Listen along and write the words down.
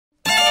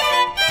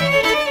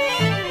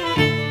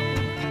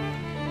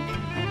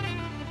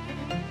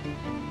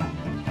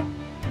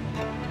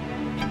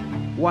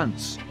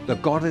Once, the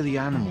god of the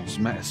animals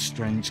met a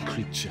strange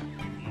creature.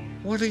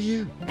 "What are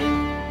you?"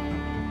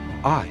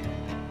 "I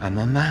am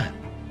a man."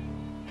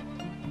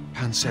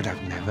 Pan said,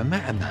 "I've never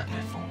met a man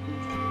before.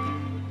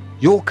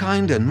 Your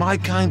kind and my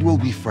kind will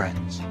be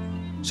friends."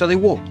 So they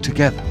walked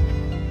together.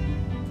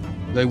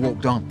 They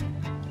walked on.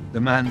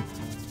 The man...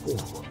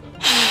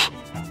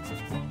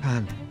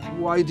 "Pan,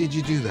 why did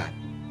you do that?"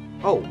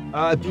 "Oh,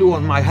 I blew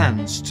on my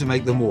hands to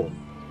make them warm."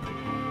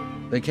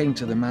 They came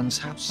to the man's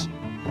house.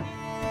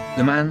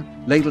 The man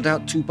ladled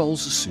out 2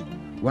 bowls of soup.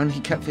 One he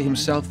kept for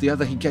himself, the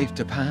other he gave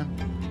to Pan.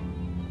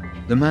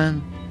 The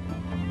man...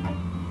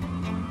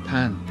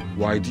 "Pan,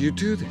 why do you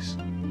do this?"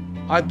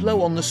 "I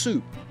blow on the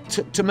soup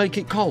to make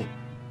it cold."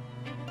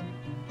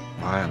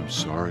 "I am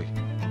sorry,"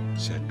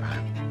 said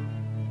Pan.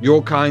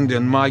 "Your kind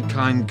and my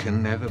kind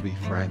can never be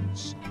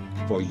friends,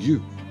 for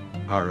you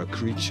are a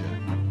creature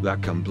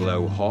that can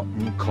blow hot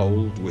and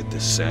cold with the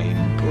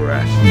same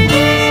breath."